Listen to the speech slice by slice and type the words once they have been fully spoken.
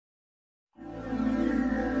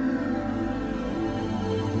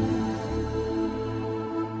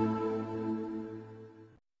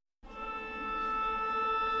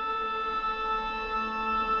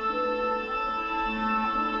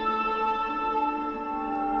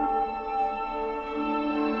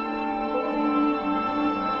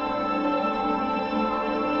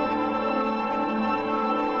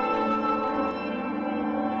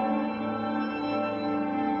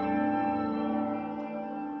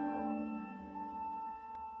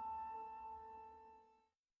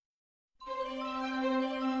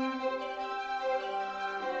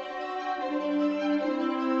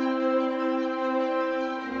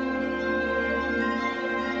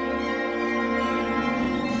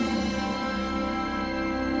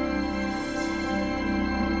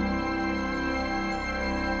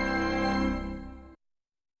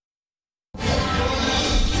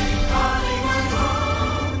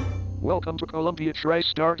welcome to Columbia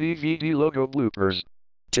TriStar DVD logo bloopers.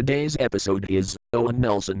 Today's episode is Owen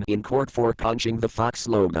Nelson in court for punching the Fox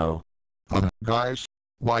logo. Guys,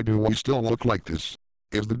 why do we still look like this?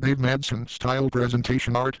 Is the Dave Madsen style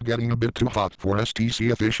presentation art getting a bit too hot for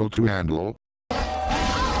STC official to handle?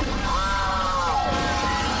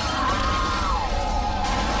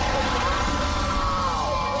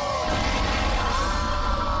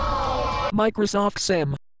 Microsoft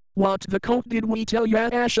Sam. What the coat did we tell ya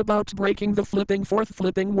Ash about breaking the fourth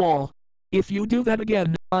flipping wall? If you do that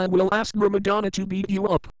again, I will ask Madonna to beat you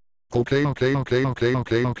up. Okay.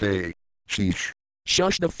 Sheesh.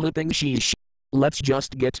 Shush the flipping sheesh. Let's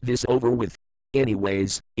just get this over with.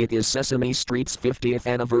 Anyways, it is Sesame Street's 50th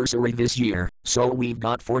anniversary this year, so we've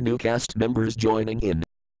got 4 new cast members joining in.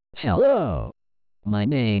 Hello. My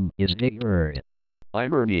name is Big Bird.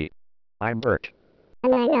 I'm Ernie. I'm Bert.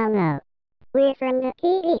 And I'm Elmo. We're from the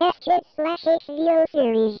PBS Kids/HBO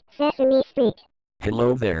series, Sesame Street.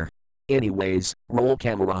 Hello there. Anyways, roll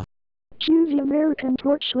camera. Cue the American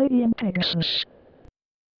Torch Lady and Pegasus.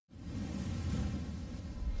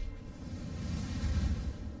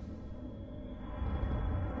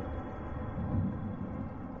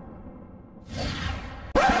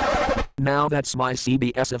 Now that's my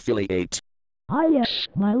CBS affiliate. Ah yes,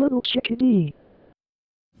 my little chickadee.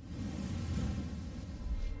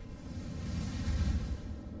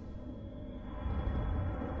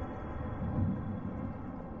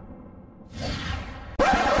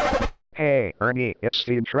 Hey, Ernie, it's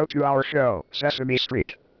the intro to our show, Sesame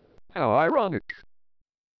Street. How ironic.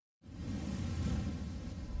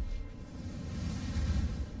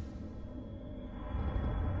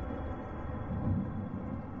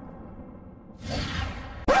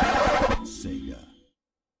 SEGA.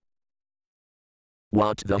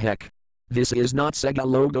 What the heck? This is not SEGA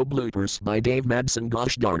logo bloopers by Dave Madsen,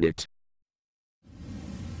 gosh darn it.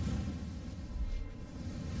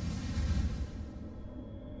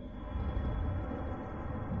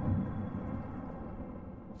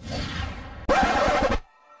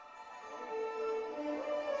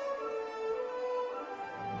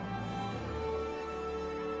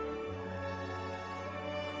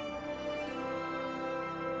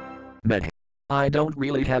 Meh. I don't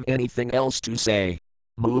really have anything else to say.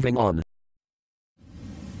 Moving on.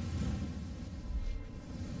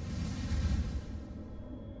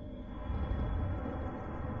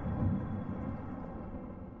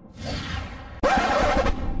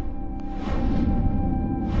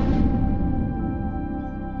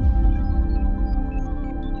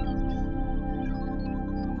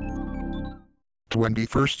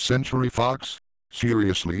 "21st Century Fox?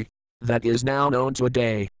 Seriously?" That is now known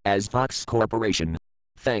today as Fox Corporation.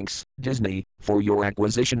 Thanks, Disney, for your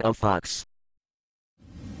acquisition of Fox.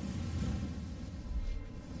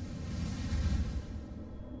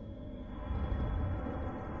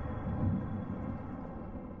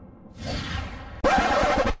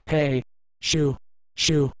 Hey, shoo.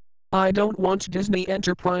 I don't want Disney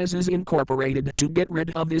Enterprises Incorporated to get rid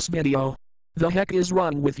of this video. The heck is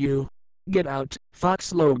wrong with you? Get out,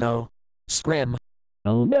 Fox logo. Scram.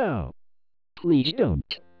 Oh no. Please don't.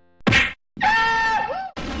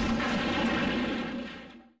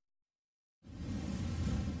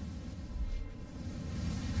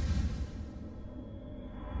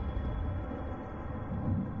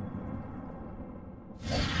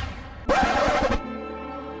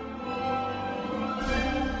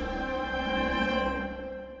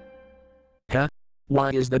 Huh? Why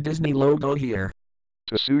is the Disney logo here?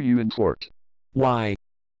 To sue you in court. Why?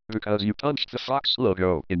 Because you punched the Fox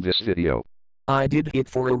logo in this video. I did it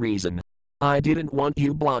for a reason. I didn't want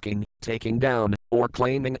you blocking, taking down, or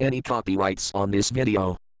claiming any copyrights on this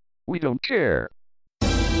video. We don't care.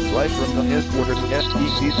 Live from the headquarters of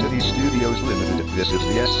STC City Studios Limited, this is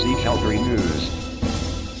the SC Calgary News.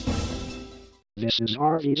 This is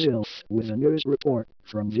Harvey Zilf with a news report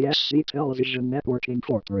from the SC Television Network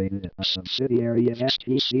Incorporated, a subsidiary of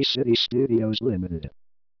STC City Studios Limited.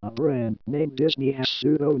 A brand named Disney has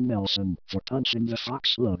sued Owen Nelson for punching the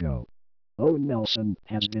Fox logo. Owen Nelson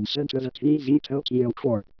has been sent to the TV Tokyo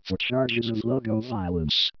court for charges of logo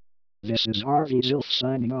violence. This is Harvey Zilf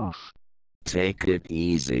signing off. Take it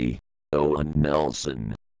easy, Owen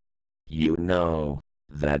Nelson. You know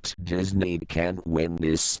that Disney can't win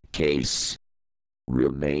this case.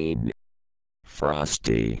 Remain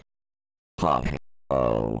frosty.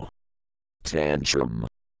 Ha-oh. Tantrum.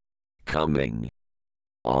 Coming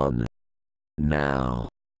on now.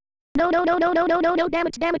 No, damn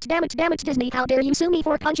it, Disney, how dare you sue me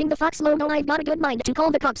for punching the Fox logo? I've got a good mind to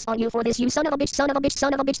call the cops on you for this, you son of a bitch.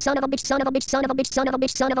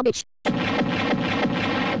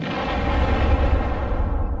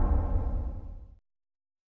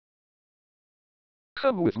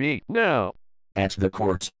 Come with me, now. At the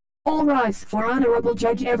court. All rise for Honorable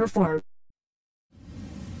Judge Everfore.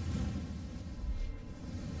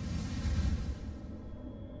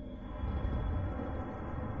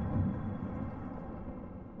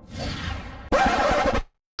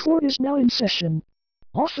 Court is now in session.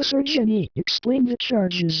 Officer Jenny, explain the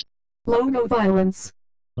charges. Logo violence.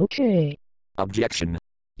 Okay. Objection.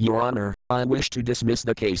 Your Honor, I wish to dismiss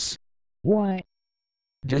the case. Why?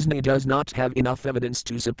 Disney does not have enough evidence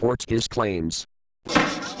to support his claims.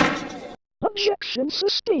 Objection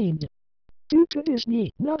sustained. Due to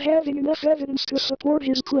Disney not having enough evidence to support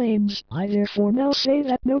his claims, I therefore now say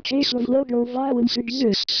that no case of logo violence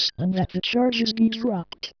exists, and that the charges be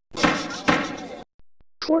dropped.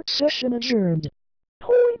 Court session adjourned.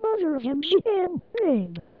 Holy Mother of MGM,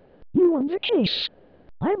 babe. You won the case.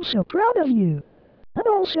 I'm so proud of you. And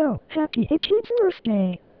also, happy 18th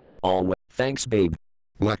birthday. Thanks, babe.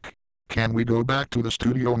 Lek, can we go back to the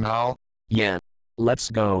studio now? Yeah.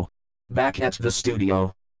 Let's go. Back at the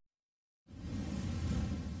studio.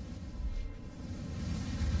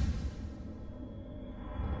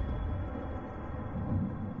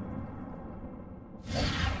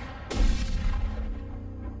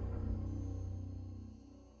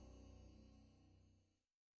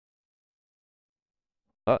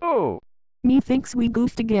 Uh-oh. Methinks we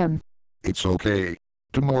goofed again. It's okay.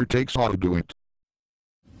 2 more takes ought to do it.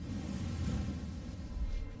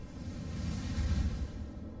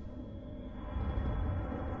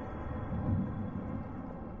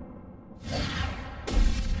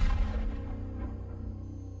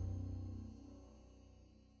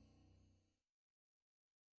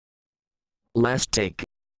 Last take.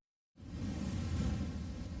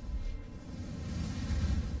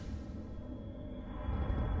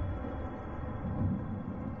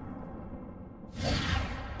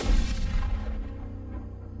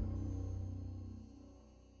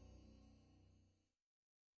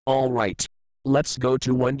 All right. Let's go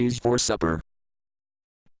to Wendy's for supper.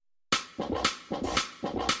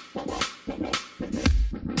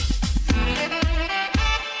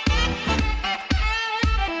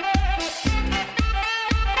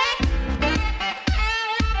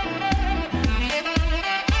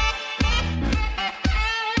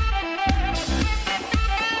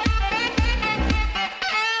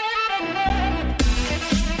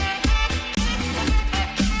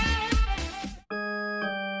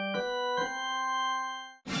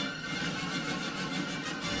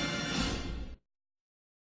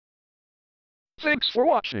 Thanks for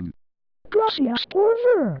watching. Gracias por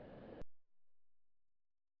ver.